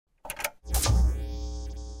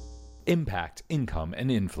Impact, income, and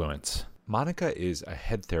influence. Monica is a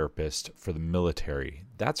head therapist for the military.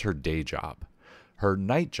 That's her day job. Her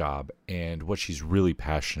night job and what she's really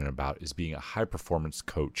passionate about is being a high performance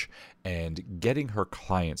coach and getting her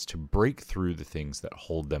clients to break through the things that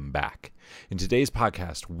hold them back. In today's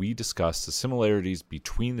podcast, we discuss the similarities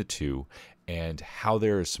between the two and how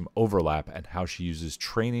there is some overlap and how she uses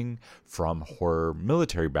training from her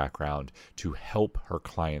military background to help her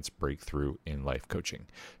clients break through in life coaching.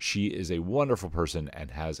 She is a wonderful person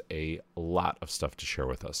and has a lot of stuff to share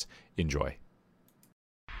with us. Enjoy.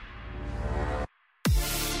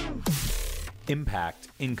 Impact,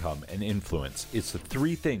 income, and influence. It's the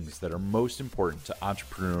three things that are most important to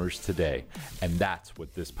entrepreneurs today, and that's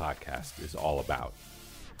what this podcast is all about.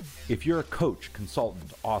 If you're a coach,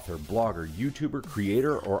 consultant, author, blogger, YouTuber,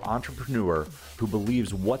 creator, or entrepreneur who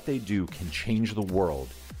believes what they do can change the world,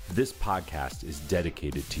 this podcast is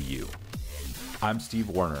dedicated to you. I'm Steve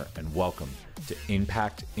Warner, and welcome to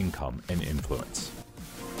Impact, Income, and Influence.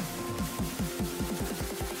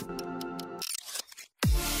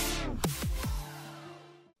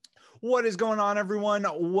 What is going on, everyone?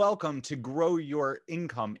 Welcome to Grow Your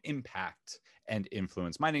Income, Impact, and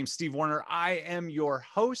Influence. My name's Steve Warner. I am your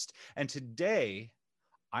host, and today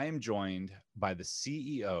I am joined by the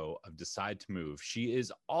CEO of Decide to Move. She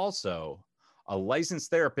is also a licensed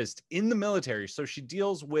therapist in the military, so she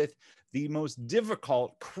deals with the most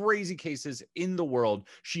difficult, crazy cases in the world.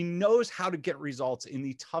 She knows how to get results in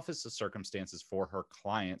the toughest of circumstances for her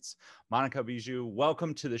clients. Monica Bijou,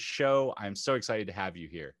 welcome to the show. I'm so excited to have you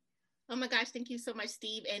here. Oh my gosh, thank you so much,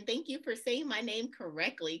 Steve. And thank you for saying my name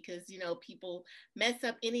correctly, because, you know, people mess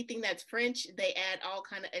up anything that's French. They add all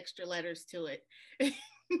kind of extra letters to it.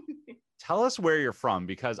 Tell us where you're from,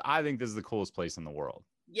 because I think this is the coolest place in the world.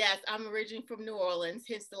 Yes, I'm originally from New Orleans,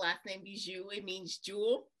 hence the last name Bijou. It means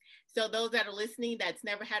jewel. So those that are listening that's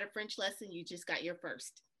never had a French lesson, you just got your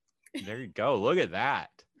first. There you go. Look at that.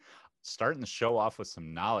 Starting the show off with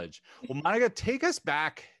some knowledge. Well, Monica, take us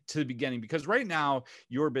back to the beginning, because right now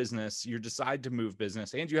your business, your Decide to Move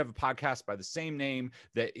business, and you have a podcast by the same name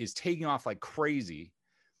that is taking off like crazy.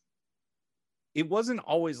 It wasn't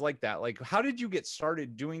always like that. Like, how did you get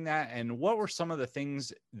started doing that? And what were some of the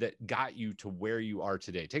things that got you to where you are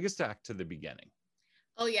today? Take us back to the beginning.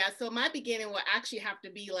 Oh yeah. So my beginning will actually have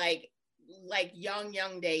to be like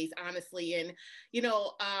young days, honestly. And, you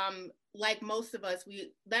know, like most of us,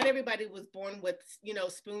 not everybody was born with, you know,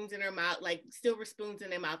 spoons in their mouth, like silver spoons in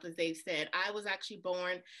their mouth, as they've said. I was actually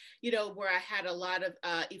born, you know, where I had a lot of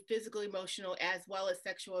physical, emotional, as well as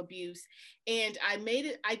sexual abuse. And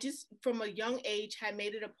I just, from a young age, had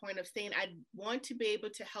made it a point of saying I want to be able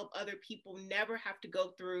to help other people never have to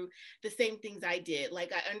go through the same things I did.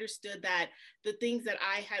 Like, I understood that the things that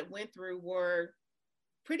I had went through were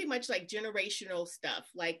pretty much like generational stuff.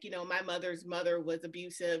 Like, you know, my mother's mother was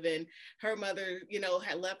abusive, and her mother, you know,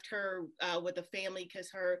 had left her with a family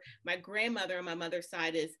because my grandmother on my mother's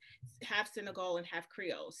side is half Senegal and half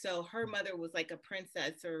Creole. So her mother was like a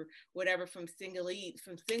princess or whatever from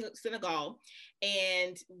Senegal.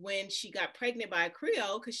 And when she got pregnant by a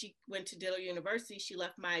Creole, because she went to Dillard University, she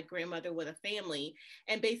left my grandmother with a family,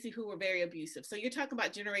 and basically who were very abusive. So you're talking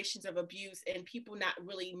about generations of abuse and people not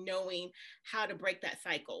really knowing how to break that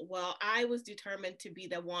cycle. Well, I was determined to be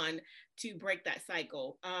the one to break that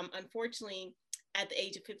cycle. Unfortunately, at the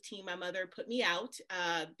age of 15, my mother put me out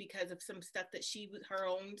because of some stuff that her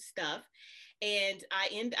own stuff. And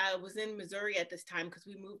I was in Missouri at this time because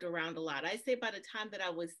we moved around a lot. I say by the time that I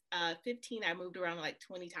was 15, I moved around like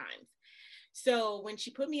 20 times. So when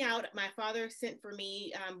she put me out, my father sent for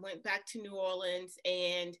me, went back to New Orleans,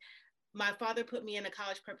 and my father put me in a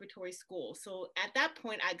college preparatory school. So at that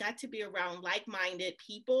point, I got to be around like-minded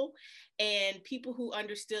people and people who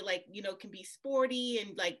understood, like, you know, can be sporty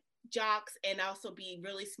and like jocks and also be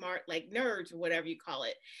really smart, like nerds or whatever you call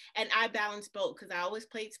it. And I balanced both because I always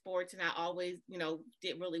played sports and I always, you know,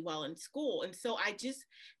 did really well in school. And so I just,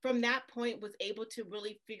 from that point, was able to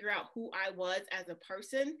really figure out who I was as a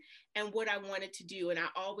person and what I wanted to do. And I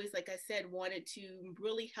always, like I said, wanted to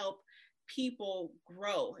really help people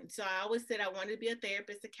grow. And so I always said I wanted to be a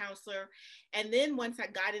therapist, a counselor. And then once I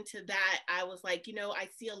got into that, I was like, you know, I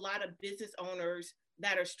see a lot of business owners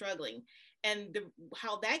that are struggling. And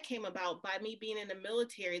how that came about, by me being in the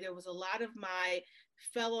military, there was a lot of my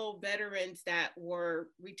fellow veterans that were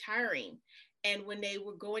retiring. And when they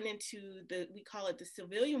were going into we call it the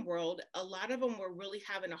civilian world, a lot of them were really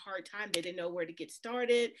having a hard time. They didn't know where to get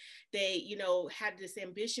started. They, you know, had this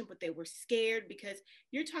ambition, but they were scared because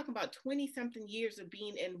you're talking about 20 something years of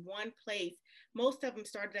being in one place. Most of them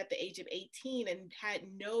started at the age of 18 and had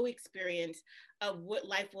no experience of what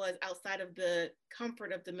life was outside of the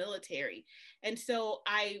comfort of the military. And so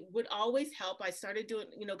I would always help. I started doing,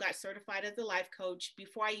 got certified as a life coach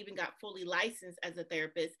before I even got fully licensed as a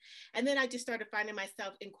therapist. And then I just started finding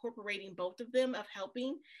myself incorporating both of them of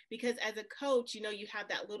helping, because as a coach, you have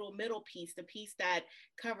that little middle piece, the piece that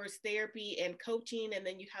covers therapy and coaching, and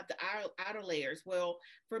then you have the outer layers. Well,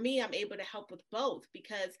 for me, I'm able to help with both,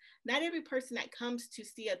 because not every person that comes to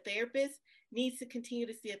see a therapist needs to continue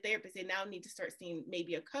to see a therapist. They now need to start seeing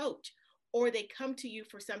maybe a coach, or they come to you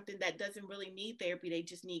for something that doesn't really need therapy. They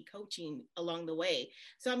just need coaching along the way.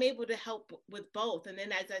 So I'm able to help with both. And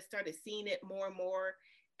then as I started seeing it more and more,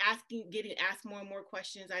 getting asked more and more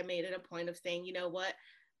questions, I made it a point of saying, you know what,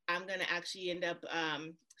 I'm going to actually end up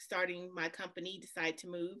starting my company, Decide to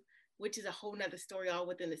Move, which is a whole nother story all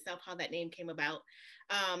within itself, how that name came about.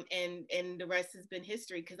 And the rest has been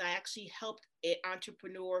history, because I actually helped an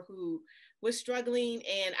entrepreneur who was struggling,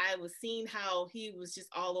 and I was seeing how he was just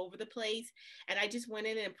all over the place. And I just went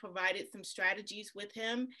in and provided some strategies with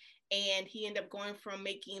him. And he ended up going from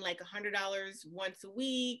making like $100 once a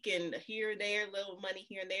week and here, there, little money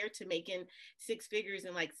here and there, to making six figures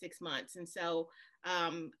in like 6 months. And so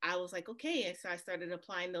I was like, okay. And so I started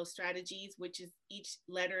applying those strategies, which is each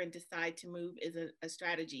letter in Decide to Move is a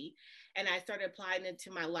strategy. And I started applying it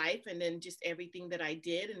to my life, and then just everything that I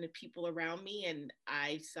did and the people around me. And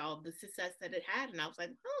I saw the success that it had. And I was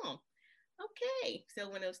like, oh, okay. So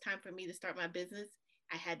when it was time for me to start my business,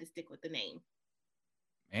 I had to stick with the name.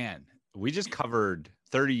 Man, we just covered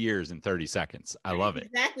 30 years in 30 seconds. I love it.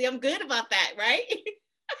 Exactly. I'm good about that, right?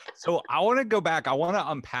 So I want to go back. I want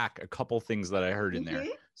to unpack a couple things that I heard in there.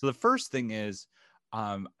 So the first thing is,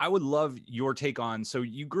 I would love your take on, so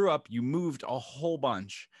you grew up, you moved a whole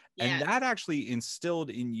bunch, and that actually instilled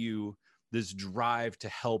in you this drive to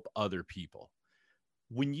help other people.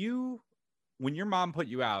 When your mom put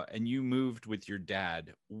you out and you moved with your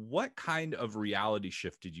dad, what kind of reality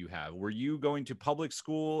shift did you have? Were you going to public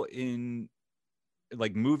school in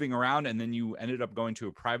like moving around, and then you ended up going to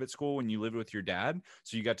a private school when you lived with your dad,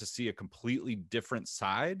 so you got to see a completely different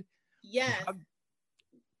side? Yes.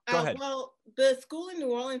 Go ahead. Well, the school in New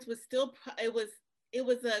Orleans was still, it was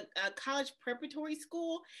a college preparatory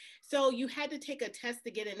school. So you had to take a test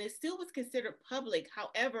to get in. It still was considered public.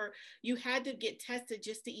 However, you had to get tested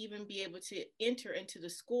just to even be able to enter into the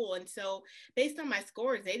school. And so based on my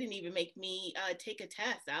scores, they didn't even make me take a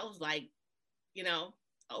test. I was like,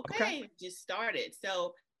 okay, just started.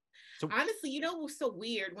 So honestly, it was so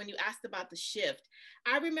weird when you asked about the shift.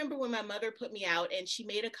 I remember when my mother put me out and she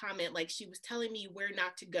made a comment, like she was telling me where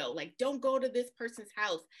not to go, like don't go to this person's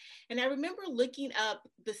house. And I remember looking up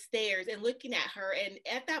the stairs and looking at her. And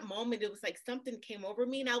at that moment, it was like something came over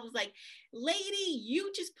me. And I was like, lady,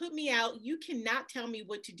 you just put me out. You cannot tell me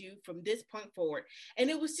what to do from this point forward. And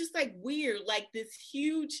it was just like weird, like this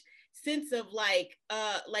huge sense of like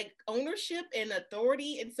ownership and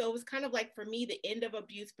authority. And so it was kind of like, for me, the end of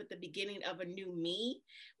abuse, but the beginning of a new me,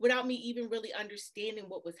 without me even really understanding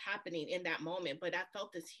what was happening in that moment. But I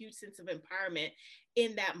felt this huge sense of empowerment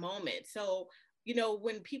in that moment. So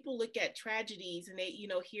when people look at tragedies and they,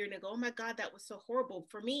 hear and they go, oh my God, that was so horrible.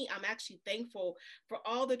 For me, I'm actually thankful for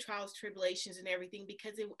all the trials, tribulations, and everything,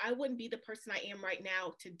 because I wouldn't be the person I am right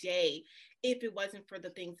now today if it wasn't for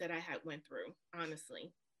the things that I had went through,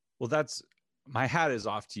 honestly. Well, my hat is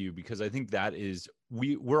off to you, because I think that is,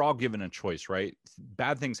 we're all given a choice, right?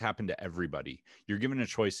 Bad things happen to everybody. You're given a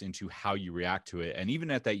choice into how you react to it. And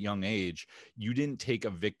even at that young age, you didn't take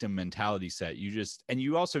a victim mentality set. And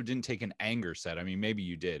you also didn't take an anger set. I mean, maybe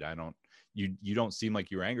you did. You don't seem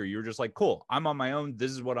like you were angry. You were just like, cool, I'm on my own.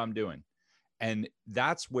 This is what I'm doing. And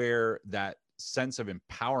that's where that sense of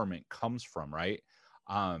empowerment comes from, right?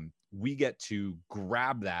 We get to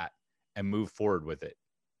grab that and move forward with it.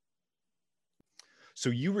 So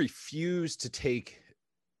you refuse to take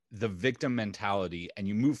the victim mentality and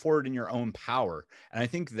you move forward in your own power. And I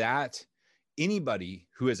think that anybody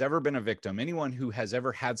who has ever been a victim, anyone who has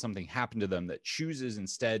ever had something happen to them, that chooses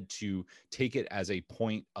instead to take it as a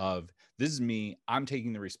point of, this is me, I'm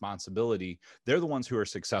taking the responsibility, they're the ones who are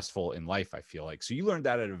successful in life, I feel like. So you learned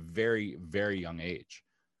that at a very, very young age.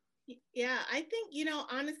 Yeah, I think,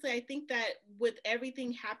 honestly, I think that with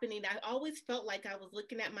everything happening, I always felt like I was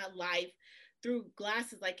looking at my life through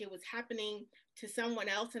glasses, like it was happening to someone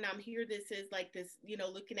else, and I'm here, this is like this,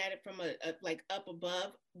 looking at it from a like up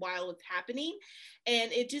above while it's happening. And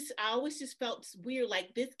it just, I always just felt weird,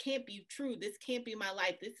 like this can't be true, this can't be my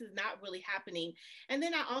life, this is not really happening. And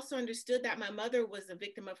then I also understood that my mother was a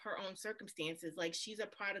victim of her own circumstances, like she's a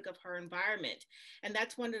product of her environment. And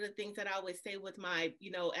that's one of the things that I always say with my,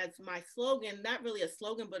 as my slogan, not really a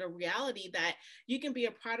slogan but a reality, that you can be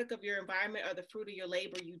a product of your environment or the fruit of your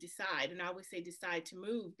labor, you decide. And I always say decide to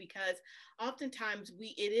move, because oftentimes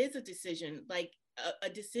it is a decision, like a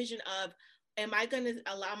decision of, am I going to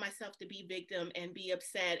allow myself to be victim and be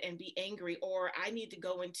upset and be angry, or I need to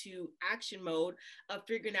go into action mode of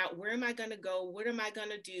figuring out, where am I going to go, what am I going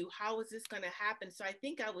to do, how is this going to happen? So I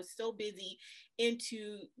think I was so busy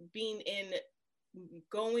into being in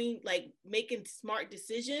going, like making smart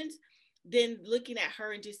decisions, then looking at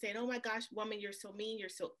her and just saying, oh my gosh, woman, you're so mean, you're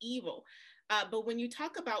so evil. But when you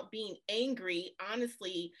talk about being angry,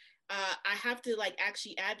 honestly, I have to like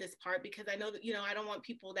actually add this part, because I know that, I don't want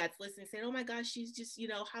people that's listening saying, oh my gosh, she's just,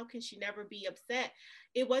 how can she never be upset?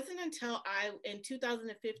 It wasn't until in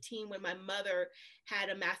 2015, when my mother had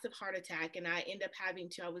a massive heart attack, and I ended up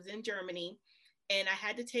I was in Germany, and I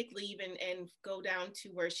had to take leave and go down to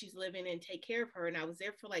where she's living and take care of her. And I was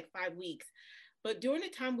there for like 5 weeks. But during the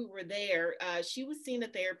time we were there, she was seeing a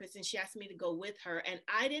therapist, and she asked me to go with her. And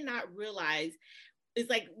I did not realize, it's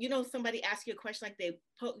like, somebody asks you a question, like they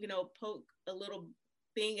poke a little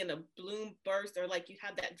thing in a balloon burst, or like you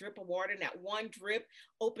have that drip of water, and that one drip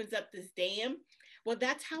opens up this dam. Well,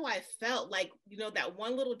 that's how I felt, like, that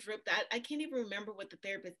one little drip, that I can't even remember what the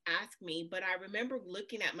therapist asked me, but I remember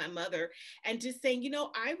looking at my mother and just saying,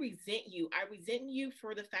 I resent you. I resent you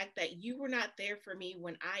for the fact that you were not there for me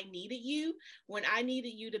when I needed you. When I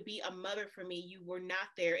needed you to be a mother for me, you were not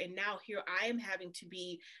there. And now here I am having to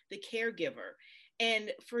be the caregiver.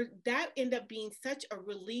 And for that end up being such a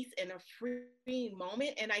release and a freeing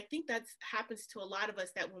moment. And I think that happens to a lot of us,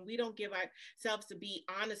 that when we don't give ourselves to be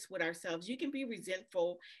honest with ourselves, you can be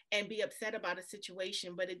resentful and be upset about a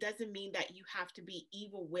situation, but it doesn't mean that you have to be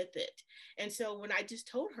evil with it. And so when I just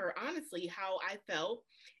told her honestly how I felt,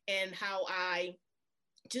 and how I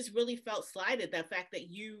just really felt slighted, the fact that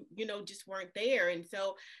just weren't there. And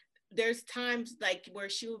so there's times like where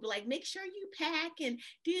she would be like, make sure you pack and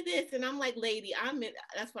do this. And I'm like, lady,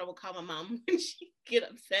 that's what I would call my mom when she get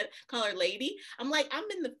upset, call her lady. I'm like, I'm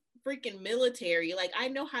in the freaking military. Like, I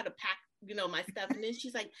know how to pack, my stuff. And then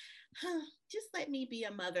she's like, huh, just let me be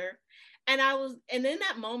a mother. And in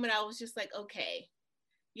that moment, I was just like, okay,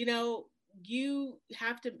 you know, you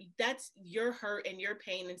have to, that's your hurt and your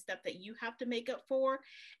pain and stuff that you have to make up for.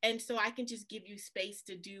 And so I can just give you space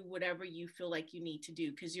to do whatever you feel like you need to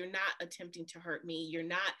do, because you're not attempting to hurt me, you're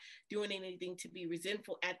not doing anything to be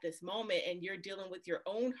resentful at this moment, and you're dealing with your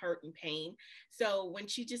own hurt and pain. So when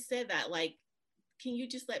she just said that, like, can you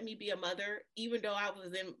just let me be a mother? Even though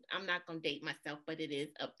I'm not going to date myself, but it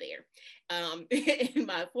is up there. In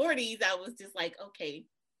my 40s, I was just like, okay,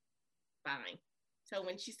 fine. So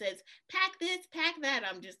when she says, pack this, pack that,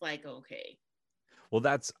 I'm just like, okay. Well,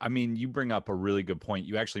 you bring up a really good point.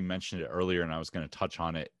 You actually mentioned it earlier, and I was going to touch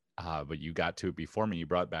on it, but you got to it before me. You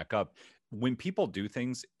brought it back up. When people do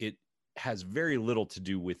things, it has very little to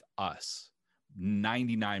do with us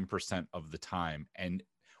 99% of the time. And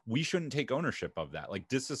we shouldn't take ownership of that, like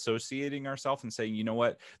disassociating ourselves and saying, you know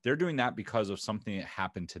what, they're doing that because of something that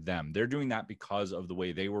happened to them. They're doing that because of the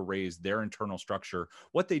way they were raised, their internal structure.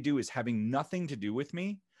 What they do is having nothing to do with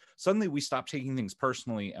me. Suddenly we stop taking things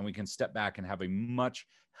personally, and we can step back and have a much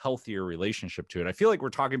healthier relationship to it. I feel like we're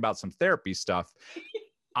talking about some therapy stuff.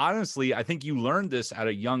 Honestly, I think you learned this at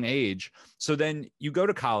a young age. So then you go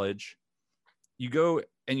to college, you go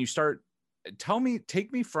and you start,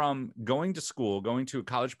 take me from going to school, going to a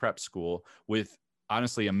college prep school with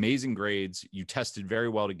honestly amazing grades. You tested very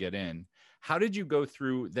well to get in. How did you go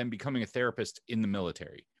through then becoming a therapist in the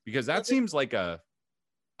military? Because that seems like a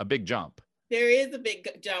big jump. There is a big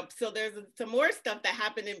jump. So there's some more stuff that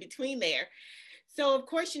happened in between there. So of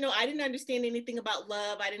course, I didn't understand anything about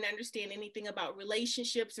love. I didn't understand anything about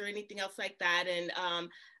relationships or anything else like that. And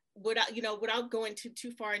without going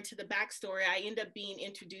too far into the backstory, I ended up being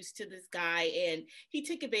introduced to this guy, and he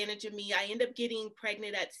took advantage of me. I ended up getting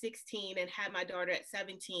pregnant at 16 and had my daughter at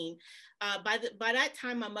 17. By that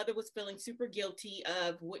time, my mother was feeling super guilty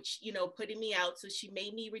of which, putting me out. So she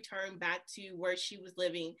made me return back to where she was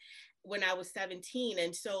living. when I was 17.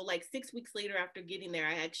 And so like 6 weeks later after getting there,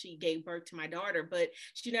 I actually gave birth to my daughter, but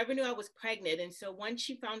she never knew I was pregnant. And so once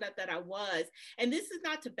she found out that I was, and this is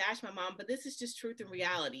not to bash my mom, but this is just truth and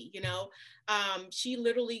reality, you know, she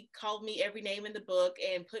literally called me every name in the book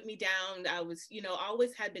and put me down. I was, you know,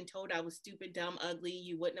 always had been told I was stupid, dumb, ugly,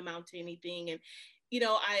 you wouldn't amount to anything. And you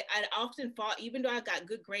know, I often fought, even though I got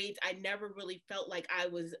good grades, I never really felt like I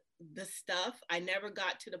was the stuff. I never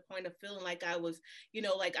got to the point of feeling like I was, you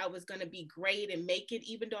know, like I was going to be great and make it,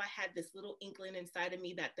 even though I had this little inkling inside of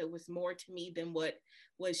me that there was more to me than what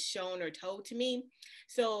was shown or told to me.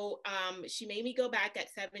 So she made me go back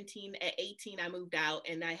at 17. At 18, I moved out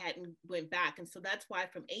and I hadn't went back. And so that's why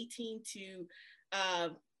from 18 to,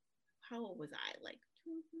 how old was I? Like,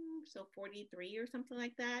 so 43 or something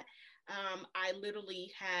like that. I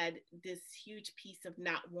literally had this huge piece of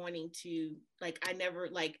not wanting to, like, I never,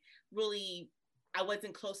 like, really, I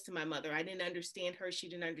wasn't close to my mother. I didn't understand her. She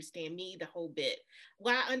didn't understand me, the whole bit.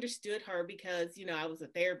 Well, I understood her because, you know, I was a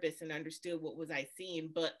therapist and understood what was I seeing,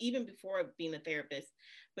 but even before being a therapist,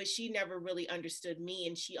 but she never really understood me.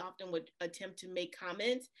 And she often would attempt to make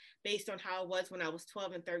comments based on how I was when I was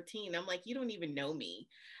 12 and 13. I'm like, you don't even know me.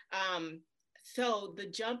 So the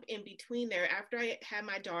jump in between there, after I had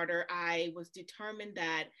my daughter, I was determined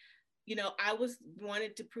that, you know, I was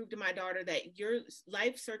wanted to prove to my daughter that your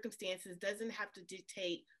life circumstances doesn't have to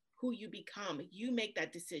dictate who you become. You make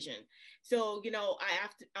that decision. So, you know, I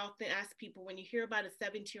have to often ask people, when you hear about a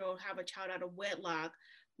 17-year-old have a child out of wedlock,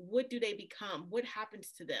 what do they become? What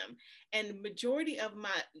happens to them? And majority of my,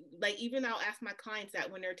 like, even I'll ask my clients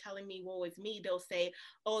that when they're telling me woe is me, they'll say,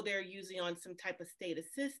 oh, they're usually on some type of state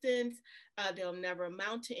assistance. They'll never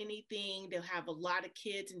amount to anything. They'll have a lot of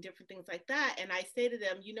kids and different things like that. And I say to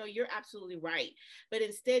them, you know, you're absolutely right. But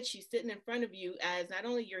instead, she's sitting in front of you as not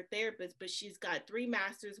only your therapist, but she's got 3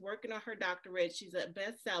 masters, working on her doctorate. She's a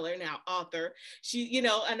bestseller now, author. She, you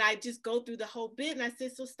know, and I just go through the whole bit. And I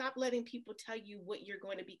said, so stop letting people tell you what you're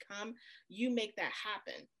going to become. You make that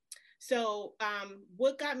happen. So,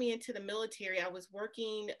 what got me into the military? I was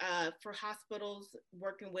working for hospitals,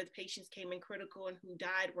 working with patients came in critical and who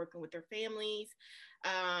died, working with their families.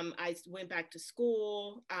 I went back to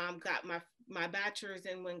school, got my bachelor's,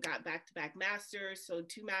 and when got back to back masters, so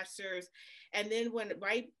 2 masters. And then when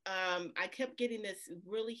I kept getting this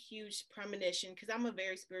really huge premonition because I'm a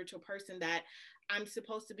very spiritual person that I'm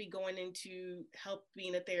supposed to be going into help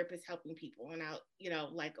being a therapist, helping people. And I, you know,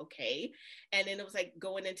 like, okay. And then it was like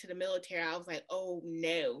going into the military. I was like, oh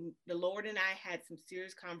no, the Lord and I had some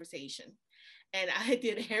serious conversation. And I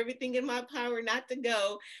did everything in my power not to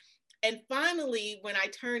go. And finally, when I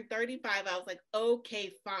turned 35, I was like,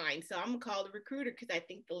 okay, fine. So I'm gonna call the recruiter because I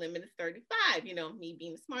think the limit is 35, you know, me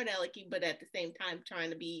being a smart alecky, but at the same time trying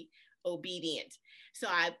to be obedient. So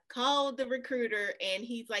I called the recruiter and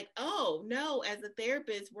he's like, oh no, as a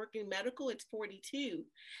therapist working medical, it's 42.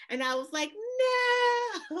 And I was like,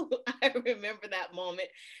 no, I remember that moment.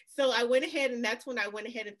 So I went ahead and that's when I went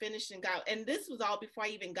ahead and finished and got, and this was all before I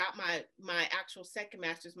even got my actual second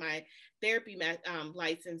master's, my therapy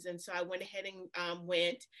license. And so I went ahead and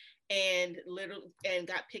went and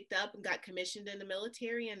got picked up and got commissioned in the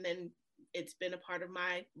military. And then it's been a part of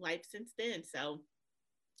my life since then. So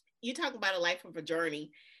you talk about a life of a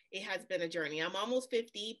journey. It has been a journey. I'm almost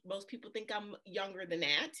 50. Most people think I'm younger than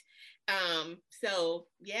that. So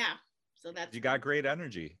yeah. So that's You got great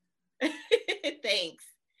energy. thanks.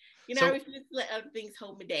 You know, I So refuse to let other things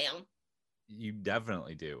hold me down. you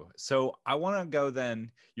definitely do. So I want to go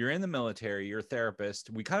then. You're in the military, you're a therapist.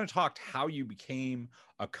 We kind of talked how you became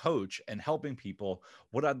a coach and helping people.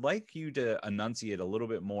 What I'd like you to enunciate a little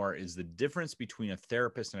bit more is the difference between a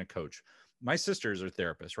therapist and a coach. My sisters are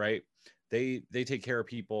therapists, right? They take care of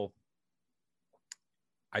people.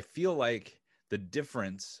 I feel like the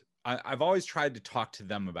difference, I've always tried to talk to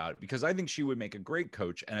them about it because I think she would make a great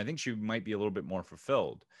coach and I think she might be a little bit more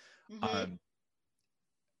fulfilled. Mm-hmm.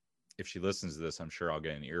 If she listens to this, I'm sure I'll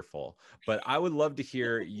get an earful. But I would love to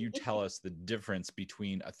hear you tell us the difference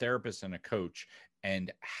between a therapist and a coach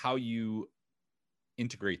and how you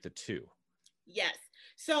integrate the two. Yes.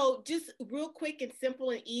 So, just real quick and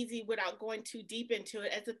simple and easy without going too deep into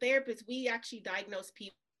it, as a therapist, we actually diagnose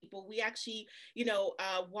people. We actually, you know,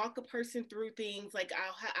 walk a person through things. Like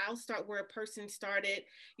I'll start where a person started,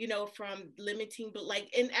 you know, from limiting, but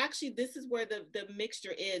like, and actually, this is where the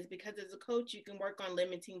mixture is because as a coach, you can work on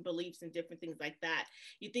limiting beliefs and different things like that.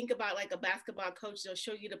 You think about like a basketball coach; they'll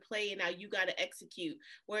show you the play, and now you got to execute.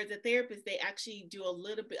 Whereas a therapist, they actually do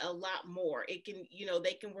a lot more. It can, you know,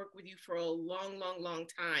 they can work with you for a long, long, long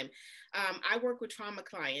time. I work with trauma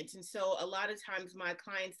clients, and so a lot of times my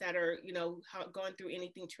clients that are, you know, going through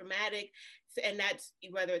anything traumatic, and that's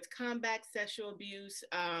whether it's combat sexual abuse,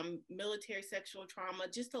 military sexual trauma,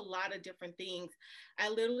 just a lot of different things. I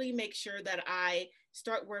literally make sure that I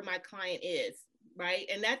start where my client is, right?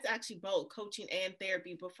 And that's actually both coaching and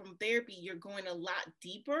therapy. But from therapy, you're going a lot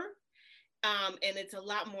deeper, and it's a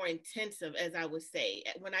lot more intensive, as I would say.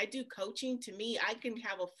 When I do coaching, to me, I can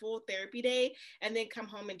have a full therapy day and then come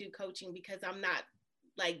home and do coaching, because I'm not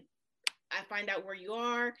like, I find out where you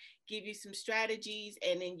are, give you some strategies,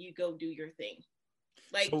 and then you go do your thing.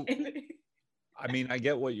 Like, So, I mean, I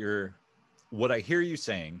get what I hear you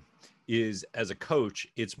saying is, as a coach,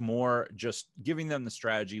 it's more just giving them the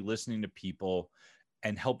strategy, listening to people,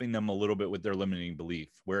 and helping them a little bit with their limiting belief.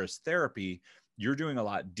 Whereas therapy, you're doing a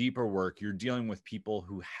lot deeper work. You're dealing with people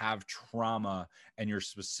who have trauma, and you're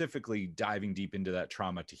specifically diving deep into that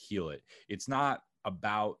trauma to heal it. It's more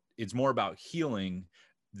about healing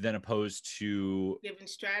than opposed to giving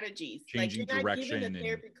strategies. Like, changing you're not giving the direction. And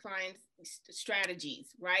therapy clients strategies,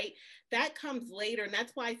 right? That comes later. And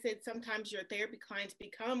that's why I said sometimes your therapy clients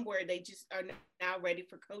become where they just are now ready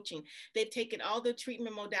for coaching. They've taken all the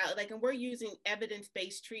treatment modality, like, and we're using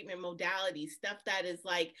evidence-based treatment modalities, stuff that is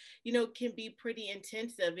like, can be pretty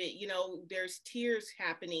intensive. There's tears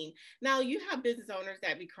happening. Now you have business owners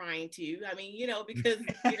that be crying too. I mean, because,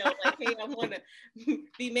 like, hey, I want to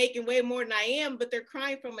be making way more than I am, but they're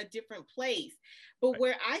crying from a different place. But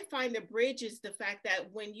where I find the bridge is the fact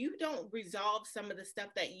that when you don't resolve some of the stuff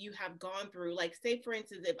that you have gone through, like, say, for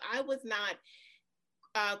instance, if I was not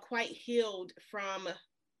quite healed from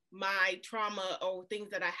my trauma or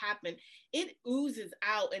things that happened, it oozes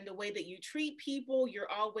out in the way that you treat people.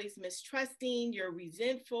 You're always mistrusting, you're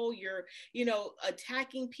resentful, you're,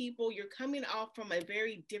 attacking people. You're coming off from a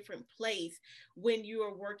very different place when you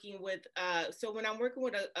are working with, so when I'm working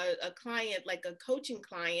with a client, like a coaching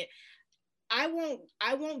client, I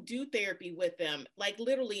won't do therapy with them. Like,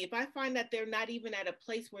 literally, if I find that they're not even at a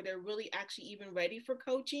place where they're really actually even ready for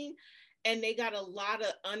coaching, and they got a lot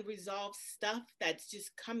of unresolved stuff that's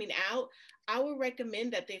just coming out, I would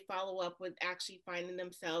recommend that they follow up with actually finding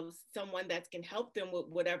themselves someone that can help them with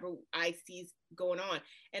whatever I see is going on.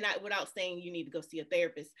 And without saying you need to go see a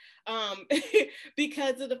therapist,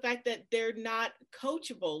 because of the fact that they're not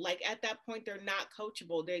coachable. Like, at that point, they're not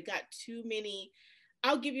coachable. They got too many.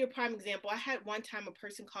 I'll give you a prime example. I had one time a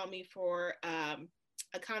person call me for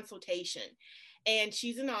a consultation, and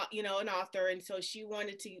she's an author, and so she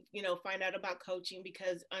wanted to find out about coaching,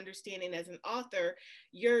 because understanding as an author,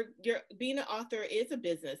 you're being an author is a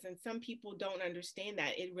business, and some people don't understand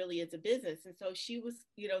that it really is a business. And so she was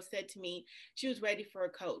said to me she was ready for a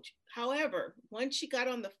coach. However, once she got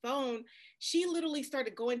on the phone, she literally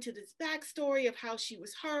started going to this backstory of how she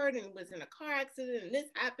was hurt and was in a car accident and this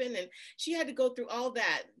happened, and she had to go through all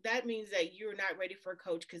that. That means that you're not ready for a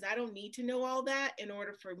coach, because I don't need to know all that in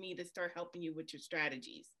order for me to start helping you with your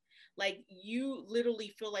strategies. Like, you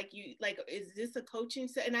literally feel like is this a coaching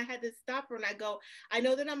set? And I had to stop her and I go, I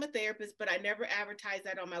know that I'm a therapist, but I never advertise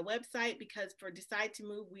that on my website, because for Decide to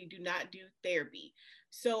Move, we do not do therapy.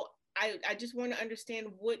 So I just want to understand,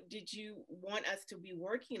 what did you want us to be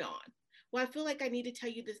working on? Well, I feel like I need to tell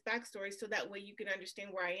you this backstory so that way you can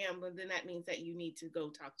understand where I am. But then that means that you need to go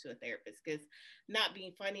talk to a therapist, because not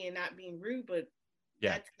being funny and not being rude, but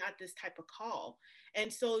that's not this type of call.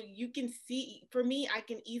 And so you can see, for me, I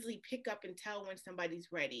can easily pick up and tell when somebody's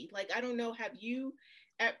ready. Like, I don't know, have you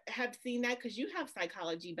have seen that? Because you have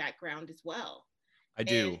psychology background as well. I And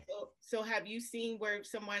do. so have you seen where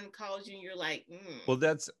someone calls you and you're like, Well,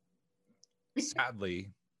 that's sadly,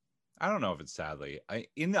 I don't know if it's sadly,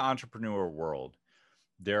 in the entrepreneur world,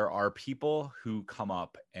 there are people who come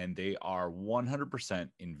up and they are 100%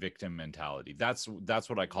 in victim mentality. That's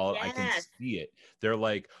what I call it. I can yes, see it. They're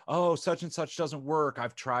like, oh, such and such doesn't work.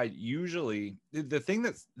 I've tried. Usually, the thing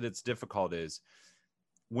that's difficult is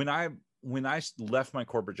when I left my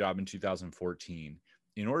corporate job in 2014.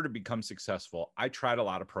 In order to become successful, I tried a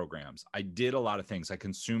lot of programs. I did a lot of things. I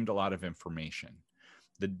consumed a lot of information.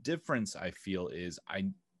 The difference I feel is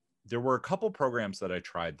there were a couple programs that I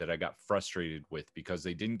tried that I got frustrated with because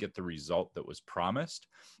they didn't get the result that was promised.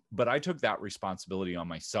 But I took that responsibility on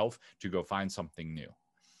myself to go find something new.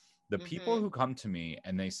 The people who come to me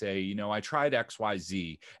and they say, I tried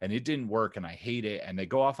XYZ and it didn't work and I hate it, and they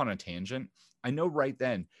go off on a tangent, I know right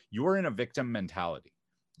then you're in a victim mentality.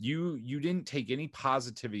 You didn't take any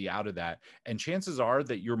positivity out of that. And chances are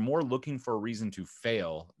that you're more looking for a reason to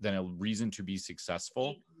fail than a reason to be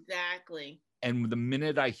successful. exactly. And the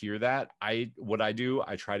minute I hear that, I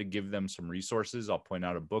try to give them some resources. I'll point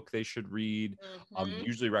out a book they should read. I'll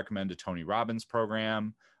usually recommend a Tony Robbins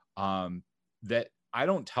program. That I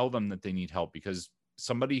don't tell them that they need help, because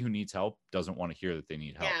somebody who needs help doesn't want to hear that they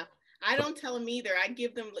need help. Yeah. I don't tell them either. I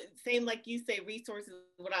give them, same like you say, resources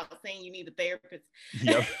without saying you need a therapist.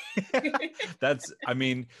 Yep. I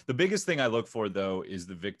mean, the biggest thing I look for though is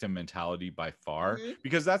the victim mentality by far, Mm-hmm.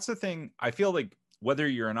 because that's the thing. I feel like whether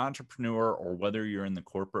you're an entrepreneur or whether you're in the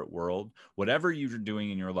corporate world, whatever you're doing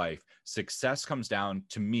in your life, success comes down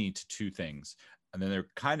to me to two things. And then they're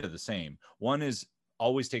kind of the same. One is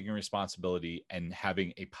always taking responsibility and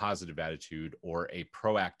having a positive attitude or a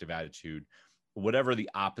proactive attitude, whatever the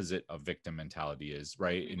opposite of victim mentality is,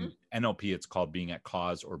 right? Mm-hmm. In NLP, it's called being at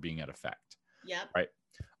cause or being at effect. Yep. Right.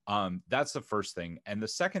 That's the first thing. And the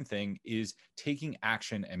second thing is taking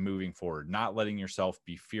action and moving forward, not letting yourself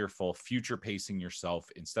be fearful, future pacing yourself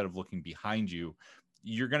instead of looking behind you.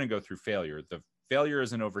 You're going to go through failure. The failure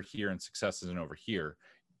isn't over here and success isn't over here.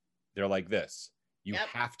 They're like this. You Yep.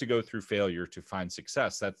 have to go through failure to find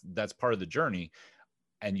success. That's part of the journey.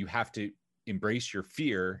 And you have to embrace your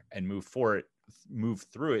fear and move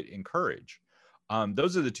through it in courage.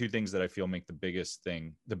 Those are the two things that I feel make the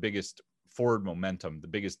biggest forward momentum, the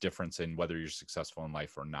biggest difference in whether you're successful in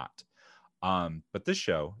life or not. But this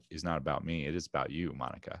show is not about me. It is about you,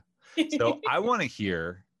 Monica. So I want to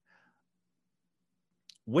hear,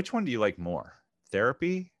 which one do you like more,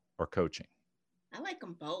 therapy or coaching? I like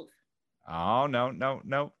them both. Oh, no.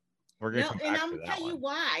 We're going to No, come and back I'm to gonna that tell you one.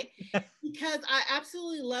 why. Because I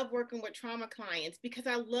absolutely love working with trauma clients, because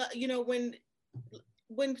I love,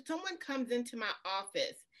 when someone comes into my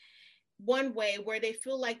office one way where they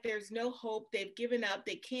feel like there's no hope, they've given up,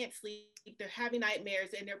 they can't sleep, they're having nightmares,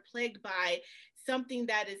 and they're plagued by something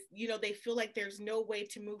that is, they feel like there's no way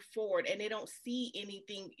to move forward, and they don't see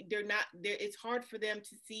anything. They're not there. It's hard for them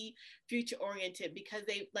to see future oriented, because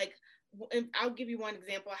they like, and I'll give you one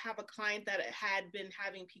example. I have a client that had been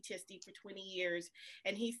having PTSD for 20 years,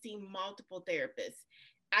 and he's seen multiple therapists.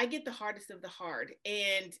 I get the hardest of the hard.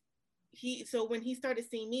 And so when he started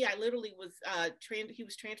seeing me, I literally was he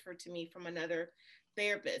was transferred to me from another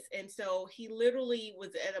therapist. And so he literally was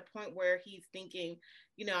at a point where he's thinking,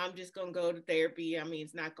 I'm just going to go to therapy. I mean,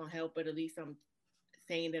 it's not going to help, but at least I'm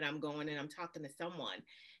saying that I'm going and I'm talking to someone.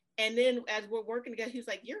 And then as we're working together, he was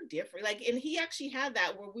like, you're different. Like, and he actually had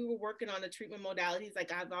that where we were working on the treatment modality. He's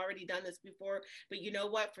like, I've already done this before, but you know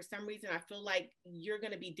what? For some reason, I feel like you're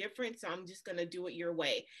going to be different. So I'm just going to do it your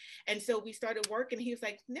way. And so we started working. He was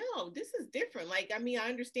like, no, this is different. Like, I mean, I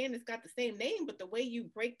understand it's got the same name, but the way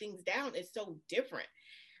you break things down is so different.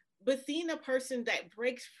 But seeing a person that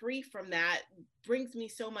breaks free from that brings me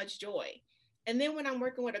so much joy. And then when I'm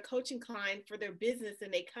working with a coaching client for their business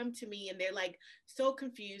and they come to me and they're like so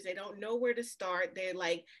confused, they don't know where to start. They're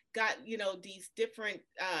like got, these different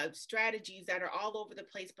strategies that are all over the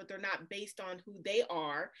place, but they're not based on who they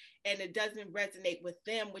are. And it doesn't resonate with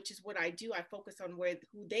them, which is what I do. I focus on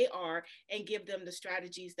who they are and give them the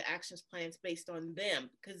strategies, the actions plans based on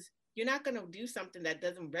them, because you're not going to do something that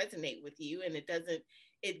doesn't resonate with you. And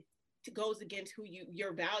it goes against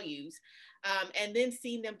your values. And then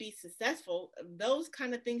seeing them be successful, those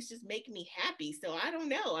kind of things just make me happy. So I don't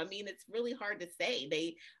know. I mean, it's really hard to say.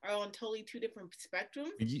 They are on totally two different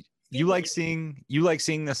spectrums. You like seeing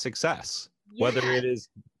the success, whether it is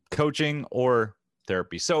coaching or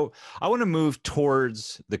therapy. So I want to move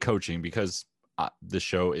towards the coaching, because the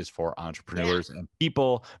show is for entrepreneurs and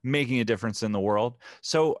people making a difference in the world.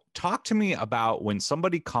 So talk to me about when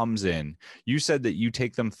somebody comes in. You said that you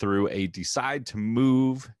take them through a decide to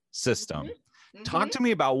move system. Mm-hmm. Talk to me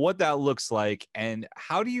about what that looks like, and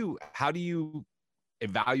how do you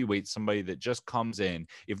evaluate somebody that just comes in?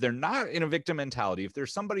 If they're not in a victim mentality, if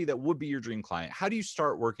there's somebody that would be your dream client, how do you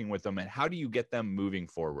start working with them, and how do you get them moving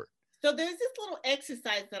forward? So there's this little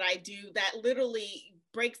exercise that I do that literally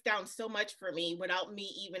breaks down so much for me without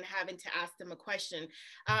me even having to ask them a question.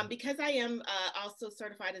 Because I am also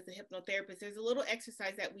certified as a hypnotherapist, there's a little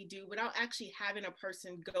exercise that we do without actually having a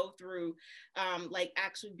person go through like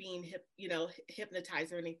actually being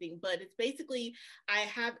hypnotized or anything. But it's basically,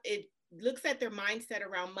 it looks at their mindset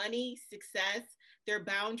around money, success, their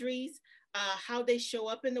boundaries, how they show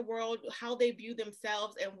up in the world, how they view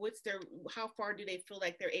themselves, and how far do they feel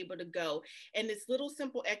like they're able to go. And this little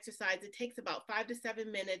simple exercise, it takes about 5 to 7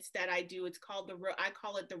 minutes that I do. It's called I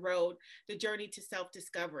call it the road, the journey to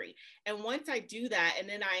self-discovery. And once I do that, and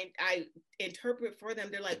then I interpret for them,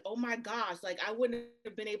 they're like, oh my gosh, like I wouldn't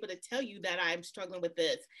have been able to tell you that I'm struggling with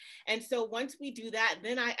this. And so once we do that,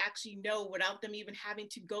 then I actually know, without them even having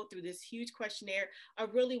to go through this huge questionnaire,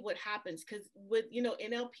 of really what happens. Because with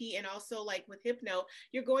NLP, and also like with hypno,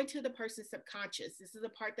 you're going to the person's subconscious. This is a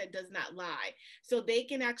part that does not lie. So they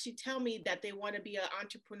can actually tell me that they want to be an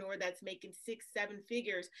entrepreneur that's making 6-7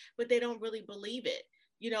 figures, but they don't really believe it.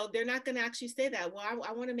 they're not going to actually say that. Well,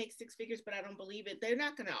 I want to make six figures, but I don't believe it. They're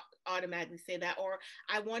not going to automatically say that. Or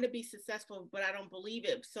I want to be successful, but I don't believe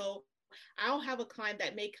it. So I'll have a client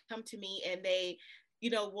that may come to me and they,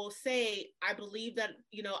 will say, I believe that,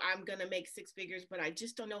 I'm going to make six figures, but I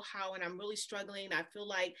just don't know how. And I'm really struggling. I feel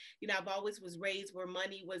like, I've always was raised where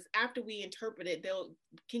money was, after we interpret it, they'll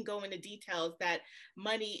can go into details that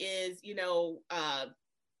money is,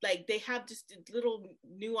 like they have just little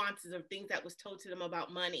nuances of things that was told to them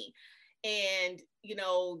about money. And,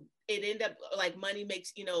 it ended up like money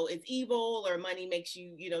makes, it's evil, or money makes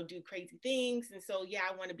you, do crazy things. And so, yeah,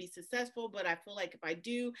 I want to be successful, but I feel like if I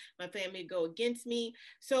do, my family go against me.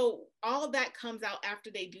 So all of that comes out after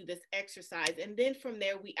they do this exercise. And then from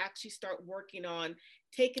there, we actually start working on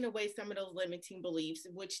taking away some of those limiting beliefs,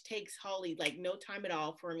 which takes Holly like no time at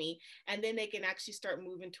all for me. And then they can actually start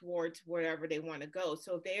moving towards wherever they want to go.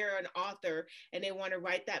 So if they're an author and they want to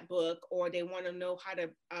write that book, or they want to know how to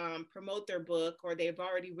promote their book, or they've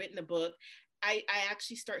already written a book, I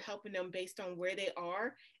actually start helping them based on where they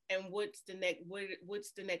are and what's the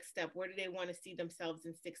next step. Where do they want to see themselves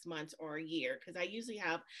in 6 months or a year? Because I usually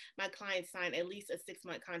have my clients sign at least a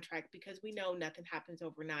 6-month contract, because we know nothing happens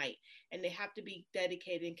overnight, and they have to be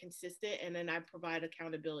dedicated and consistent, and then I provide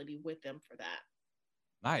accountability with them for that.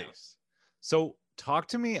 Nice. So talk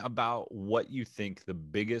to me about what you think the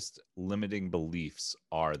biggest limiting beliefs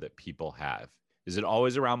are that people have. Is it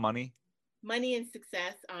always around money? Money and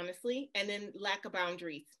success, honestly, and then lack of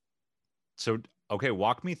boundaries. So, okay,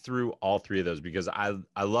 walk me through all three of those, because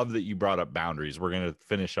I love that you brought up boundaries. We're going to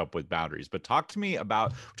finish up with boundaries, but talk to me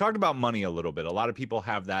about, we talked about money a little bit. A lot of people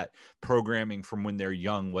have that programming from when they're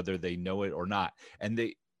young, whether they know it or not.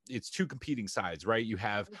 And it's two competing sides, right? You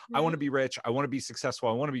have, I want to be rich, I want to be successful,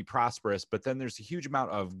 I want to be prosperous, but then there's a huge amount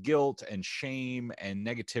of guilt and shame and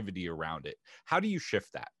negativity around it. How do you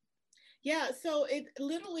shift that? Yeah, so it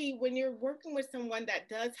literally, when you're working with someone that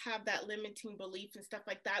does have that limiting belief and stuff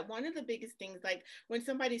like that, one of the biggest things, like when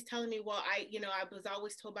somebody's telling me, well, I was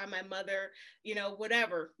always told by my mother,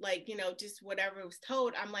 whatever, like, just whatever was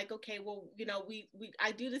told, I'm like, okay, well,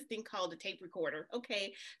 I do this thing called a tape recorder.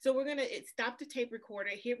 Okay, so we're gonna stop the tape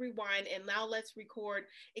recorder, hit rewind, and now let's record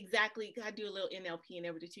exactly. I do a little NLP and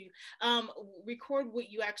everything too. Record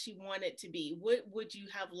what you actually want it to be. What would you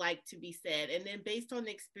have liked to be said? And then based on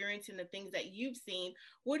the experience and the things that you've seen,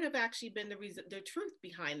 would have actually been the reason, the truth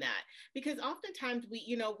behind that. Because oftentimes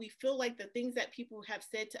we feel like the things that people have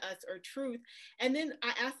said to us are truth. And then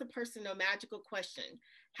I ask the person a magical question.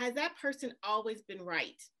 Has that person always been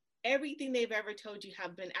right? Everything they've ever told you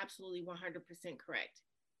have been absolutely 100% correct?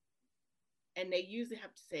 And they usually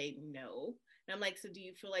have to say no. And I'm like, so do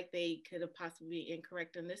you feel like they could have possibly been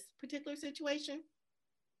incorrect in this particular situation?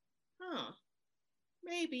 Huh,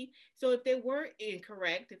 maybe. So if they were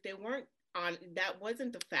incorrect, if they weren't on, that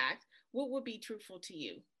wasn't the fact, what would be truthful to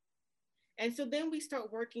you? And so then we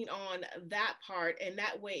start working on that part. And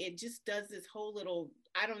that way it just does this whole little,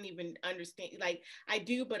 I don't even understand, like I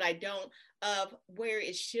do, but I don't, of where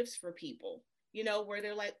it shifts for people, where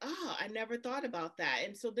they're like, oh, I never thought about that.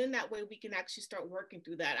 And so then that way we can actually start working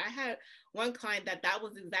through that. I had one client that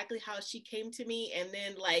was exactly how she came to me. And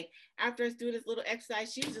then like after us doing this little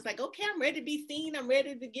exercise, she was just like, okay, I'm ready to be seen. I'm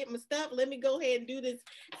ready to get my stuff. Let me go ahead and do this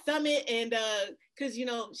summit. And because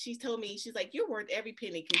she told me, she's like, you're worth every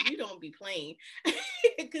penny, because you don't be playing.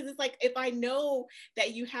 Because it's like, if I know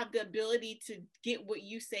that you have the ability to get what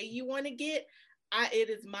you say you want to get, it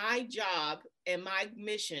is my job and my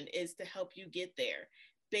mission is to help you get there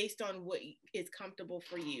based on what is comfortable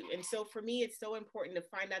for you. And so for me, it's so important to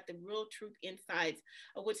find out the real truth insides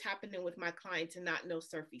of what's happening with my clients, and not no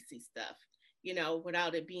surfacey stuff,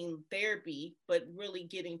 without it being therapy, but really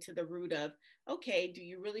getting to the root of, okay, do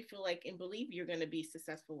you really feel like and believe you're going to be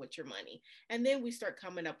successful with your money? And then we start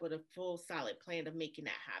coming up with a full solid plan of making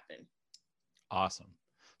that happen. Awesome.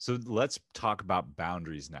 So let's talk about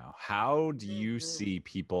boundaries now. How do you Mm-hmm. see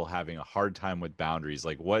people having a hard time with boundaries?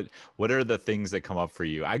 Like what are the things that come up for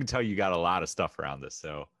you? I can tell you got a lot of stuff around this,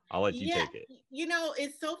 so I'll let you Yeah, take it.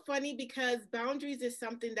 it's so funny because boundaries is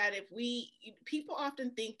something that people often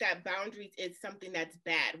think that boundaries is something that's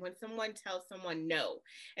bad when someone tells someone no.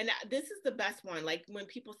 And this is the best one. Like when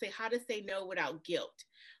people say how to say no without guilt.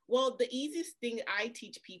 Well, the easiest thing I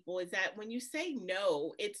teach people is that when you say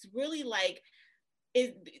no, it's really like,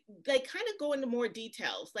 is like kind of go into more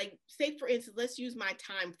details. Like say for instance, let's use my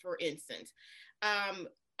time for instance. um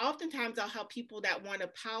Oftentimes I'll help people that want to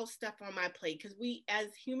pile stuff on my plate, because we as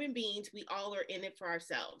human beings, we all are in it for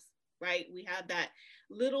ourselves, right? We have that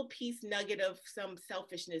little piece nugget of some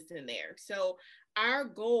selfishness in there. So our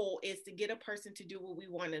goal is to get a person to do what we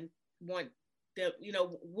want, and want the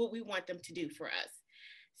what we want them to do for us.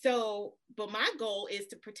 So, but my goal is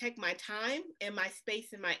to protect my time and my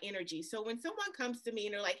space and my energy. So when someone comes to me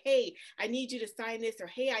and they're like, hey, I need you to sign this, or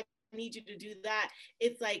hey, I need you to do that,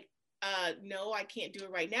 it's like, no, I can't do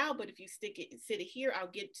it right now. But if you sit it here, I'll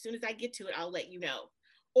get, as soon as I get to it, I'll let you know.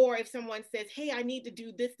 Or if someone says, hey, I need to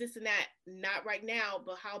do this, this, and that, not right now,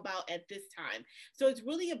 but how about at this time? So it's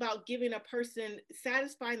really about giving a person,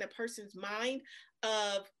 satisfying the person's mind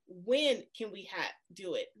of when can we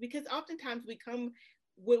do it? Because oftentimes we come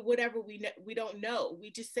with whatever we don't know.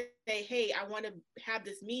 We just say, hey, I want to have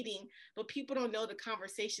this meeting, but people don't know the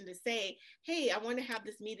conversation to say, hey, I want to have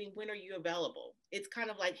this meeting. When are you available? It's kind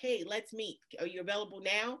of like, hey, let's meet. Are you available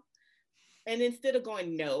now? And instead of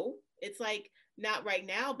going no, it's like, not right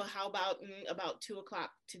now, but how about 2 o'clock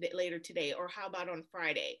today, later today, or how about on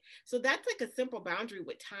Friday? So that's like a simple boundary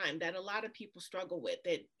with time that a lot of people struggle with.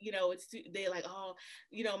 That, it's, they're like, oh,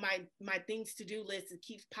 my things to do list, it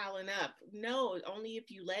keeps piling up. No, only if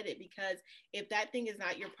you let it, because if that thing is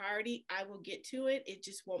not your priority, I will get to it. It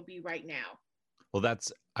just won't be right now. Well,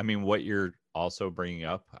 that's, I mean, what you're also bringing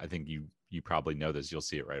up, I think you probably know this, you'll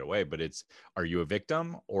see it right away, but it's, are you a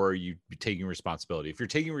victim or are you taking responsibility? If you're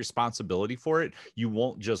taking responsibility for it, you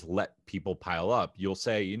won't just let people pile up. You'll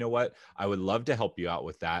say, you know what? I would love to help you out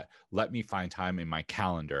with that. Let me find time in my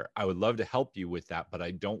calendar. I would love to help you with that, but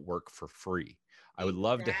I don't work for free. I would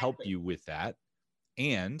love to help Exactly. you with that.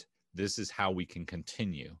 And this is how we can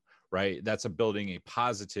continue, right? That's a building a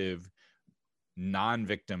positive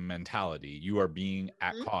non-victim mentality. You are being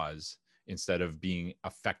at Mhm. cause instead of being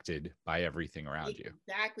affected by everything around you.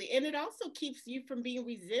 Exactly. And it also keeps you from being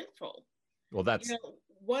resentful. Well, You that's, know,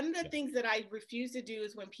 one of the yeah. things that I refuse to do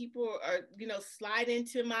is when people are, slide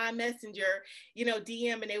into my messenger,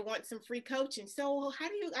 DM, and they want some free coaching. So how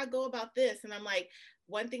do I go about this? And I'm like,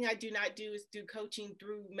 one thing I do not do is do coaching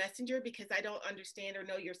through messenger, because I don't understand or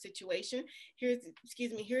know your situation.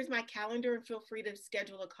 Here's my calendar, and feel free to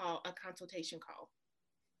schedule a consultation call.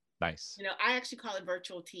 Nice. I actually call it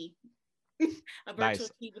virtual tea. A virtual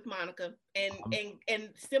Nice. tea with Monica, and Um,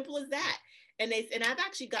 simple as that. And I've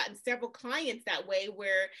actually gotten several clients that way,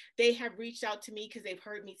 where they have reached out to me because they've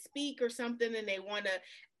heard me speak or something, and they want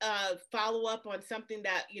to follow up on something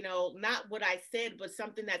that, not what I said, but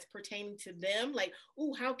something that's pertaining to them. Like,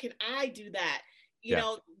 oh, how can I do that? you yeah.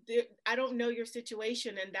 know I don't know your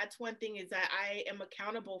situation, and that's one thing, is that I am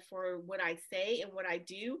accountable for what I say and what I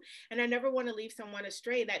do, and I never want to leave someone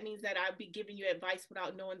astray. That means that I'd be giving you advice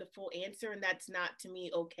without knowing the full answer, and that's not, to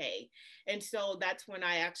me, okay. And so that's when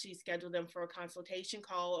I actually schedule them for a consultation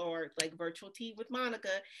call, or like virtual tea with Monica,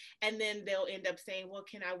 and then they'll end up saying, well,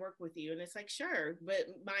 can I work with you? And it's like, sure, but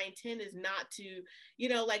my intent is not to,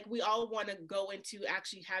 like, we all want to go into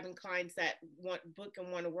actually having clients that want book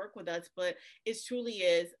and want to work with us, but it truly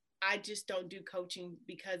is, I just don't do coaching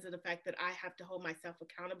because of the fact that I have to hold myself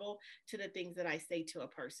accountable to the things that I say to a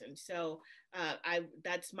person. So I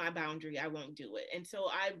that's my boundary. I won't do it. And so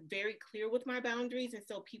I'm very clear with my boundaries. And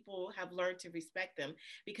so people have learned to respect them,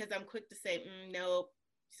 because I'm quick to say, no,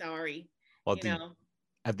 sorry, Well, you know.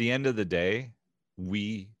 at the end of the day,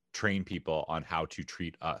 we train people on how to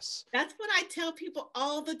treat us. That's what I tell people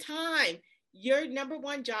all the time. Your number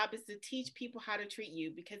one job is to teach people how to treat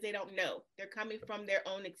you, because they don't know. They're coming from their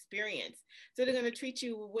own experience. So they're going to treat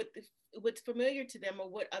you with what's familiar to them, or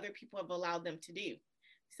what other people have allowed them to do.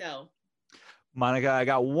 So, Monica, I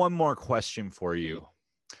got one more question for mhm. you.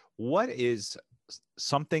 What is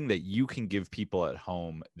something that you can give people at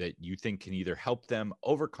home that you think can either help them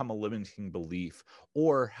overcome a limiting belief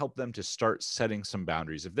or help them to start setting some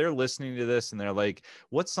boundaries? If they're listening to this and they're like,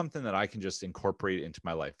 what's something that I can just incorporate into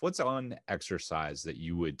my life? What's one exercise that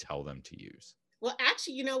you would tell them to use? Well,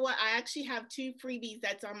 actually, you know what? I actually have two freebies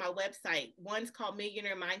that's on my website. One's called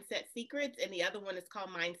Millionaire Mindset Secrets, and the other one is called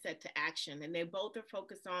Mindset to Action. And they both are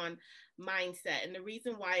focused on mindset. And the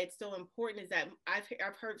reason why it's so important is that I've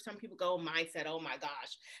heard some people go, mindset, oh my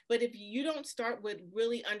gosh. But if you don't start with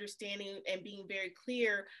really understanding and being very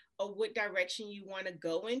clear of what direction you want to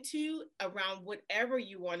go into around whatever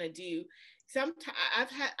you want to do, sometimes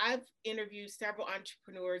I've interviewed several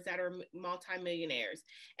entrepreneurs that are multimillionaires,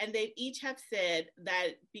 and they each have said that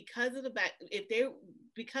because of the back, if they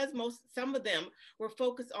because most some of them were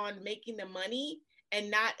focused on making the money and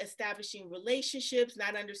not establishing relationships,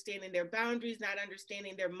 not understanding their boundaries, not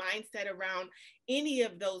understanding their mindset around any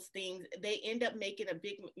of those things, they end up making a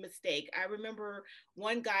big mistake. I remember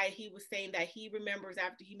one guy, he was saying that he remembers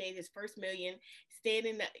after he made his first million,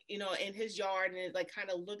 standing, in his yard, and it like kind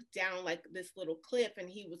of looked down like this little cliff, and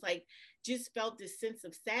he was like, just felt this sense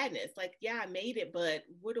of sadness, like, yeah, I made it, but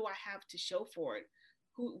what do I have to show for it?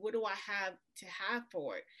 what do I have to have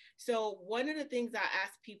for it? So one of the things I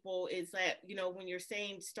ask people is that, when you're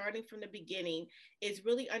saying starting from the beginning, is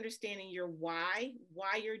really understanding your why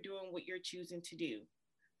you're doing what you're choosing to do.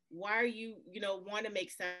 Why are you, want to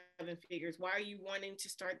make 7 figures? Why are you wanting to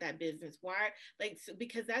start that business?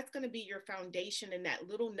 Because that's going to be your foundation, and that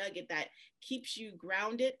little nugget that keeps you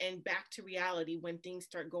grounded and back to reality when things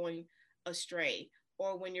start going astray,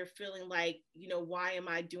 or when you're feeling like, why am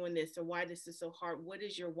I doing this, or why this is so hard? What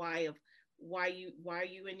is your why of why are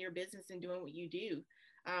you in your business and doing what you do?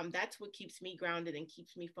 That's what keeps me grounded and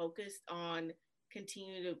keeps me focused on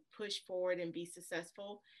continue to push forward and be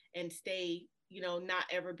successful and stay, not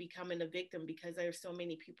ever becoming a victim, because there's so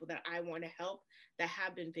many people that I want to help that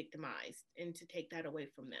have been victimized, and to take that away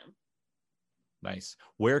from them. Nice.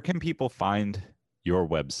 Where can people find your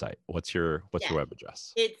website? What's your web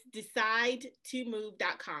address? It's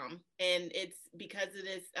decide2move.com. And it's because it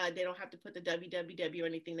is, they don't have to put the www or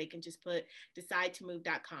anything. They can just put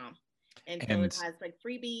decide2move.com. And so it has like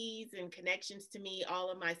freebies and connections to me,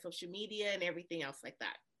 all of my social media and everything else like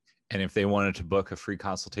that. And if they wanted to book a free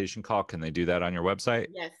consultation call, can they do that on your website?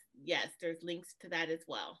 Yes. There's links to that as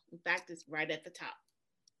well. In fact, it's right at the top.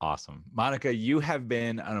 Awesome. Monica, you have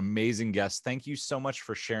been an amazing guest. Thank you so much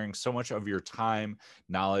for sharing so much of your time,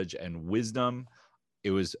 knowledge, and wisdom.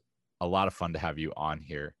 It was a lot of fun to have you on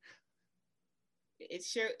here. It's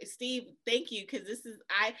sure, Steve, thank you. Because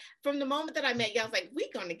from the moment that I met you, I was like, we're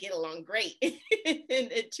going to get along great. And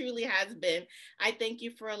it truly has been. I thank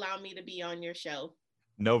you for allowing me to be on your show.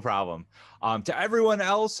 No problem. To everyone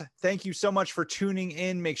else, thank you so much for tuning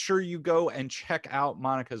in. Make sure you go and check out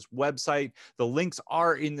Monica's website. The links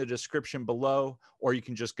are in the description below, or you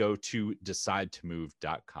can just go to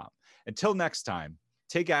decide2move.com. Until next time,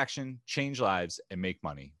 take action, change lives, and make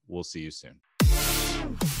money. We'll see you soon.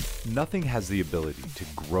 Nothing has the ability to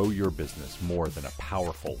grow your business more than a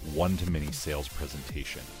powerful one-to-many sales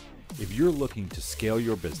presentation. If you're looking to scale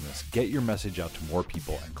your business, get your message out to more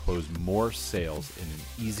people, and close more sales in an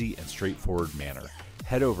easy and straightforward manner,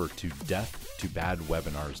 head over to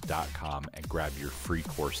death2badwebinars.com and grab your free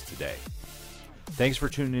course today. Thanks for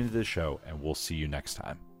tuning into the show, and we'll see you next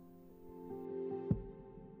time.